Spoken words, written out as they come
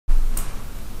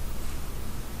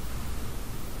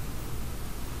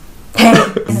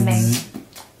Anime.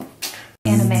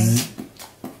 Anime.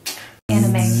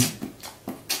 Anime.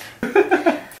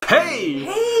 Hey!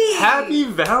 Hey! Happy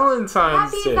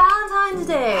Valentine's Day! Happy Valentine's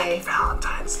Day! Happy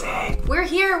Valentine's Day! We're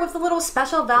here with a little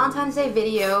special Valentine's Day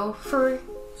video for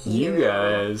you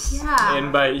guys. Yeah.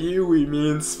 And by you, we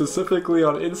mean specifically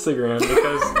on Instagram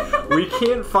because we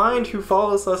can't find who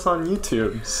follows us on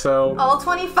YouTube. So all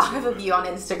 25 of you on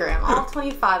Instagram. All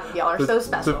 25 of y'all are so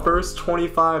special. The first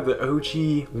 25, the OG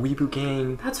Weeboo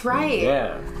Gang. That's right.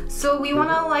 Yeah. So we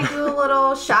want to do a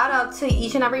little shout out to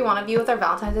each and every one of you with our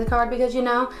Valentine's Day card because you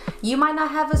know, you might not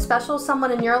have a special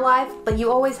someone in your life, but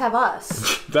you always have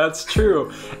us. That's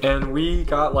true. And we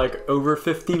got like over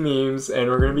 50 memes and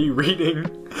we're going to be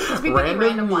reading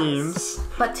random memes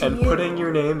and putting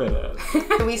your name in it.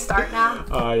 Can we start now?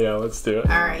 Yeah, let's do it.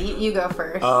 Alright, you go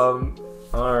first.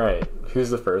 Alright. Who's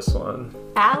the first one?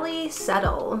 Allie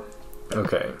Settle.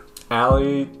 Okay.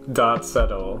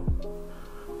 Allie.settle.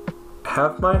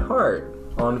 Have my heart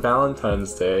on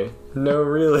Valentine's Day. No,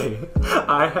 really.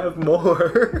 I have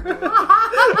more.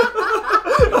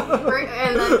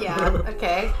 And then, yeah,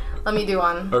 okay. Let me do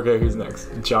one. Okay, who's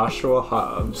next? Joshua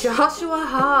Hobbs. Joshua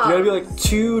Hobbs. You gotta be like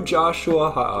 2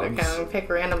 Joshua Hobbs. Okay, let me pick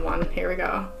a random one. Here we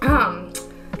go.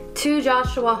 2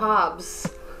 Joshua Hobbs.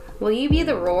 Will you be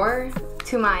the roar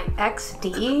to my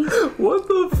XD? What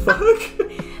the fuck?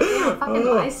 Yeah, fucking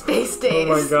MySpace days.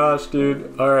 Oh my gosh,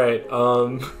 dude. Alright,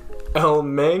 El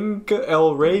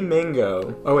Rey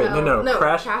Mango. Oh wait, no.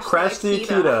 Crash the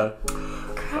Akita.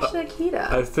 Crash the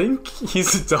Akita. I think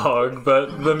he's a dog,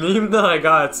 but the meme that I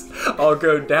got's I'll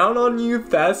go down on you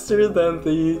faster than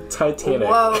the Titanic.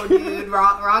 Whoa, dude.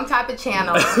 Wrong type of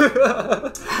channel.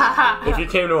 If you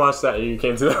came to watch that, you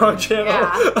came to the wrong channel.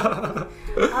 Yeah.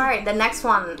 Alright, the next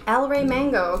one. El Rey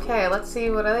Mango. Okay, let's see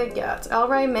what I get. El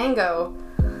Rey Mango.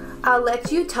 I'll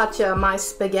let you touch my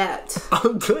spaghetti.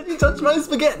 I'll let you touch my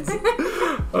spaghetti.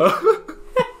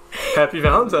 Happy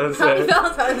Valentine's Day. Happy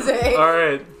Valentine's Day.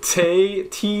 Alright, Tay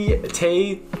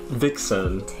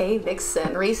Vixen. Tay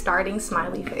Vixen, restarting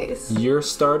smiley face. You're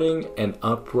starting an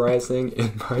uprising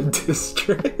in my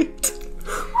district.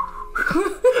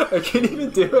 I can't even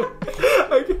do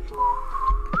it.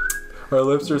 Our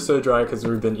lips are so dry because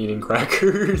we've been eating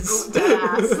crackers.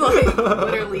 Deadass, like,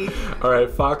 literally.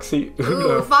 Alright, Foxy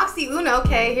Uno. Ooh, Foxy Uno.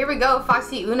 Okay, here we go.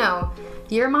 Foxy Uno.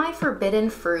 You're my forbidden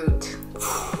fruit.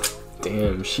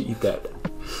 Damn, she eat that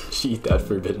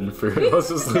forbidden fruit. Let's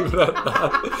just leave it at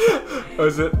that.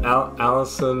 Was it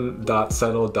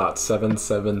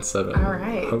Allison.settle.777?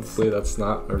 Alright. Hopefully that's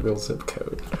not a real zip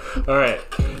code. Alright.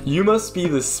 You must be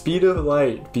the speed of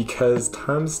light because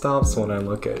time stops when I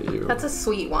look at you. That's a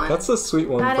sweet one. That's a sweet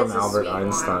one from Albert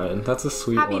Einstein. One. That's a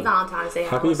sweet Happy one. Valentine's Day.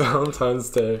 Happy Valentine's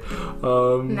Day.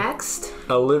 Next.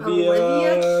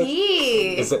 Olivia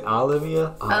Key. Is it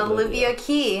Olivia? Olivia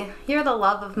Key. You're the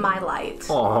love of my life.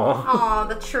 Aww. Aw,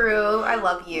 the true. I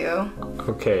love you.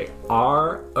 Okay.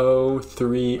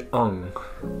 R03 Ung.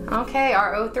 Okay,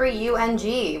 R03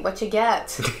 UNG. What you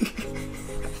get?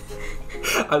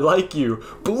 I like you.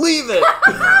 Believe it!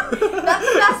 That's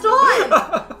the best one!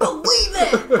 Believe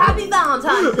it! Happy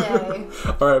Valentine's Day!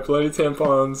 Alright, bloody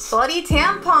tampons. Bloody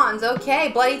tampons. Okay,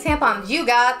 bloody tampons. You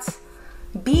got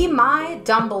Be My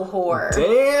Dumble Whore.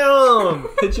 Damn!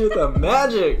 Hit you with the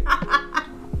magic!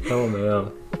 Oh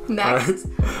man. Next.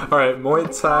 Alright, Muay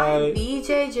Thai.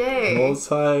 BJJ. Muay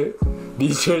Thai.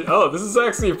 BJ. Oh, this is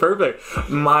actually perfect.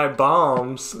 My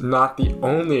bomb's not the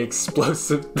only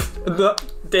explosive.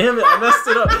 Damn it, I messed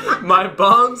it up. My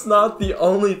bomb's not the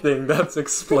only thing that's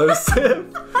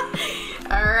explosive.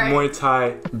 Alright. Muay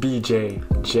Thai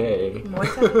BJJ.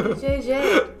 Muay Thai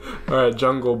BJJ. Alright,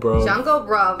 Jungle Bro. Jungle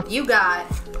Bro, you got,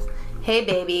 hey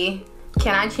baby,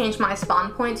 can I change my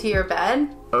spawn point to your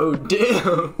bed? Oh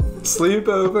damn.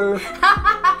 Sleepover.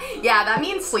 Yeah, that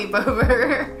means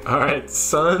sleepover. Alright,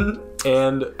 Sun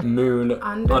and Moon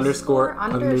underscore.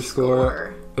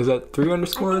 Is that 3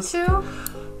 underscores? I think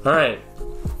 2. Alright.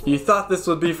 You thought this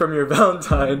would be from your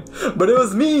Valentine, but it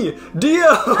was me,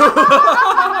 Dio!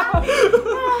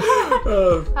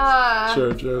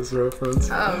 JoJo's reference.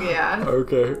 Oh, yeah.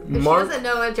 Okay. If she doesn't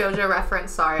know a JoJo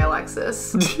reference, sorry,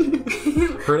 Alexis.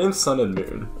 Her name's Sun and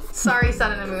Moon. Sorry,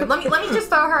 Sun and Moon. Let me just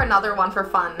throw her another one for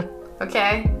fun,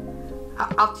 okay?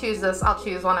 I'll choose this. I'll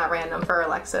choose one at random for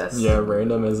Alexis. Yeah,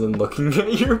 random as in looking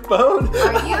at your phone.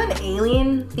 Are you an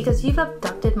alien? Because you've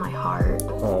abducted my heart.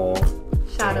 Aww.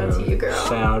 Shout out to you, girl.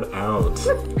 Shout out.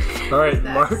 Alright,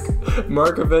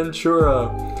 Mark Ventura.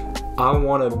 I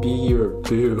wanna be your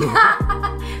boo.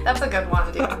 That's a good one,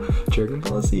 dude. Dragon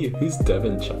Ball Z. Who's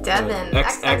Devin? Devin.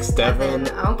 XX Devin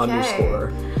Okay.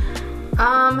 underscore.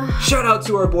 Shout out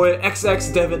to our boy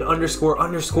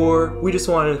XX_Devin__. We just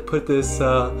wanted to put this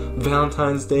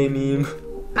Valentine's Day meme.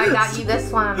 I got you this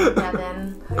one,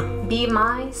 Devin. Be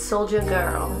my soldier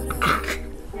girl.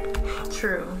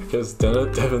 True. Because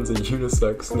Devin's a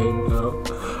unisex name now.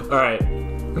 Alright.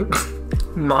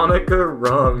 Monica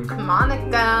Rung.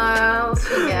 Monica, let's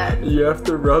forget. You have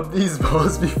to rub these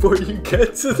balls before you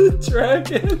get to the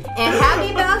dragon. And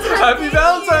happy Valentine's Happy Day!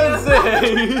 Valentine's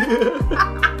Day!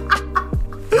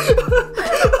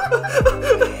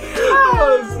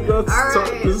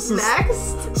 Alright, this is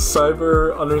next.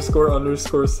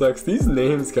 Cyber__sex. These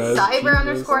names, guys.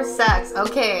 Cyber_sex.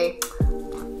 Okay.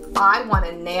 I want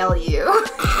to nail you.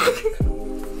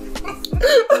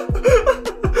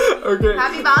 Okay.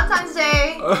 Happy Valentine's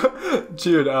Day.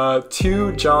 Dude,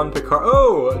 to John Picard.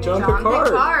 Oh, John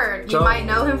Picard. You might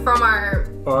know him from our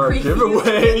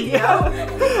giveaway. Yeah.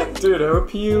 Dude, I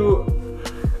hope you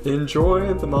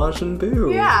enjoy the Majin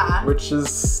Buu. Yeah. Which is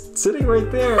sitting right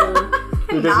there.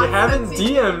 Because you haven't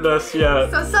DM'd us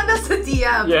yet. So send us a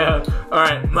DM. Yeah.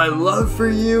 Alright, my love for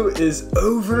you is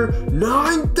over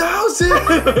 9,000!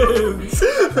 That's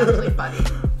actually funny.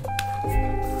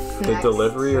 The Next.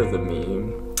 delivery or the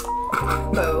meme?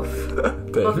 Both.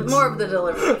 Thanks. More of the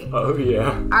delivery. Oh,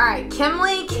 yeah. Alright,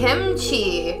 Kimli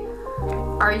Kimchi.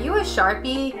 Are you a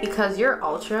Sharpie? Because you're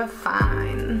ultra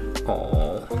fine.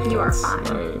 Aw. You are that's fine.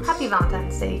 Nice. Happy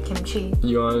Valentine's Day, Kimchi.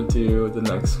 You want to do the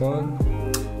next one?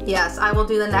 Yes, I will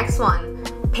do the next one.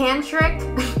 Pantrick.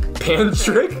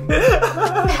 Pantrick?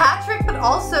 Patrick, but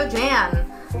also Jan.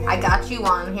 I got you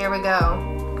one. Here we go.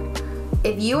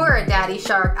 If you were a daddy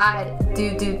shark, I'd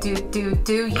do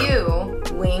you.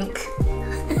 Wink.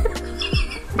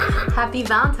 Happy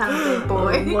Valentine's Day,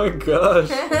 boy. Oh my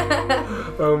gosh.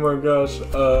 Oh my gosh.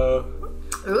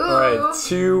 Ooh. Alright,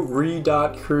 to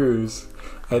Cruz.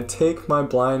 I take my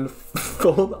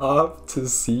blindfold off to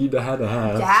see that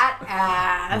ass. That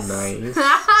ass. Nice.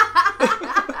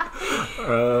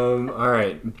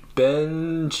 Alright.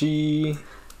 Benji_near.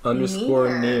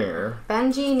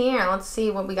 Benji Near. Let's see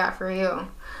what we got for you.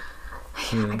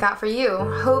 I got for you.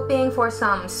 Hoping for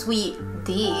some sweet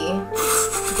D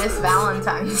this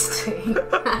Valentine's Day.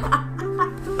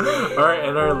 Alright,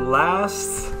 and our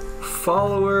last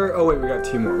follower. Oh wait, we got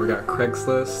two more. We got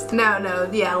Craigslist. No,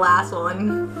 yeah, last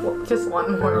one. Well, just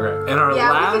one more. Okay. And our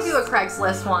last. We can do a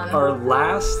Craigslist one. Our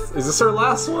last. Is this our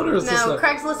last one or is this? No,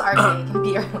 Craigslist RP can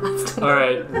be our last one.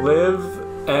 Alright, Live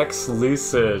X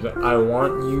Lucid. I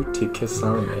want you to kiss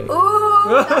on me. Ooh,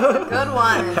 that's a good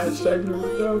one. Hashtag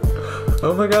no.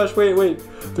 Oh my gosh, wait.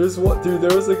 There's what, dude,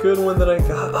 there was a good one that I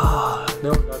got. Oh,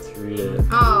 no, I got to read it.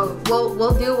 Oh,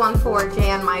 we'll do one for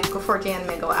Jan Michael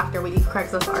after we do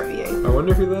Craigslist RVA. I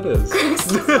wonder who that is.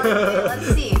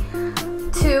 Let's see.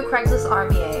 To Craigslist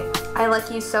RVA. I like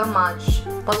you so much.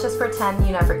 Let's just pretend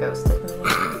you never ghosted me.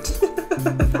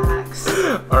 Facts.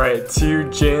 Alright, to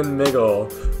Jan Miggle.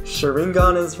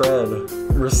 Sharingan is red.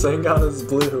 Rasengan is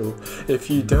blue. If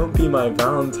you don't be my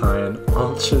Valentine,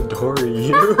 I'll chidori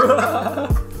you.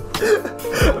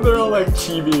 They're all like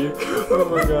chibi. Oh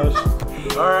my gosh.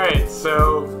 Alright,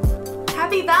 so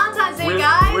Happy Valentine's Day,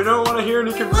 guys! we don't want to hear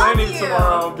any We complaining love you.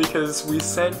 tomorrow because we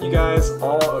sent you guys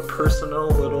all a personal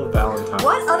little Valentine.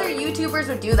 What other YouTubers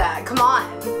would do that? Come on,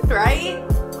 right?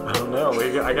 I don't know.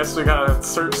 I guess we gotta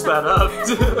search that up.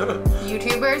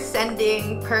 YouTubers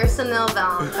sending personal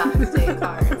Valentine's Day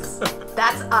cards.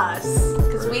 That's us,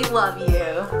 because we love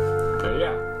you. But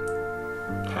yeah,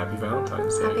 happy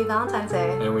Valentine's Day. Happy Valentine's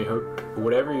Day. And we hope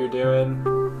whatever you're doing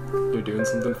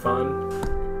something fun.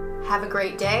 Have a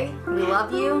great day. We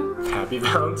love you. Happy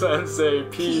Valentine's Day.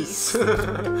 Peace.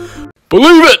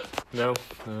 Believe it! No.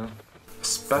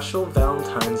 Special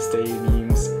Valentine's Day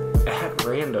memes at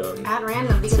random. At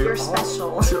random, because you're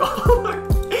special. To all our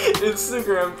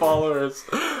Instagram followers.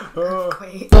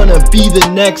 Wait. Gonna be the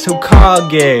next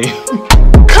Hokage.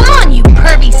 Come on, you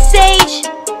pervy sage!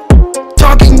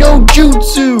 Talking no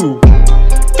jutsu.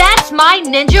 That's my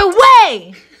ninja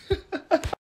way!